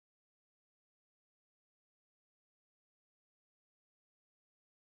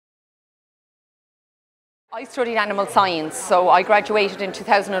I studied animal science, so I graduated in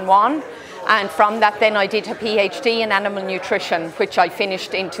 2001, and from that then I did a PhD in animal nutrition, which I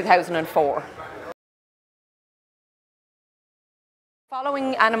finished in 2004.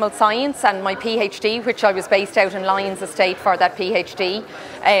 Following animal science and my PhD, which I was based out in Lyons estate for that PhD,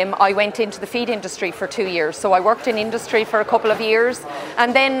 I went into the feed industry for 2 years. So I worked in industry for a couple of years,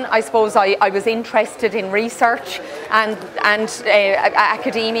 and then I suppose I was interested in research and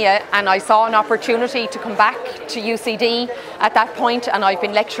academia, and I saw an opportunity to come back to UCD at that point, and I've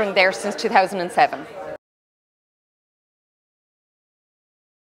been lecturing there since 2007.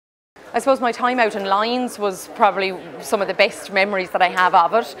 I suppose my time out in Lyons was probably some of the best memories that I have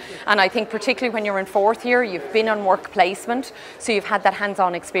of it, and I think particularly when you're in fourth year, you've been on work placement, so you've had that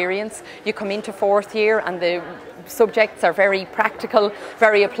hands-on experience. You come into fourth year and the subjects are very practical,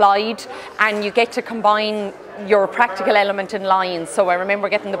 very applied, and you get to combine your practical element in Lyons. So I remember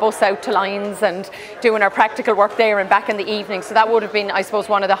getting the bus out to Lyons and doing our practical work there and back in the evening, so that would have been, I suppose,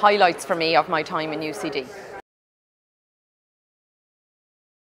 one of the highlights for me of my time in UCD.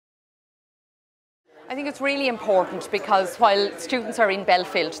 I think it's really important because while students are in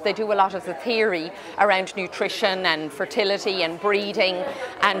Belfield, they do a lot of the theory around nutrition and fertility and breeding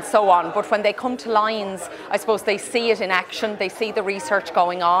and so on. But when they come to Lyons, I suppose they see it in action, they see the research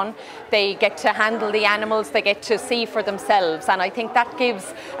going on, they get to handle the animals, they get to see for themselves. And I think that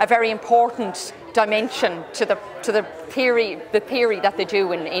gives a very important dimension to the theory that they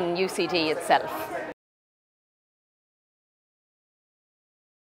do in UCD itself.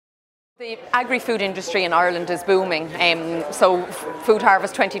 The agri-food industry in Ireland is booming. So Food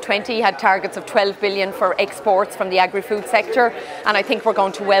Harvest 2020 had targets of 12 billion for exports from the agri-food sector, and I think we're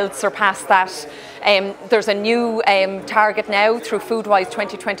going to well surpass that. There's a new target now through Foodwise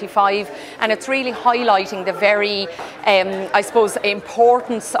 2025, and it's really highlighting the very, I suppose,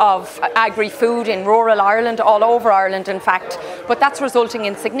 importance of agri-food in rural Ireland, all over Ireland in fact, but that's resulting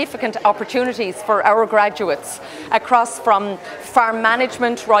in significant opportunities for our graduates across from farm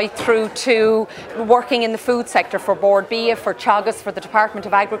management right through to working in the food sector for Board Bia, for Teagasc, for the Department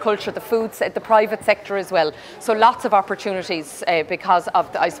of Agriculture, the private sector as well. So lots of opportunities because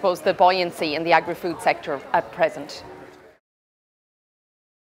of, I suppose, the buoyancy in the agri-food sector at present.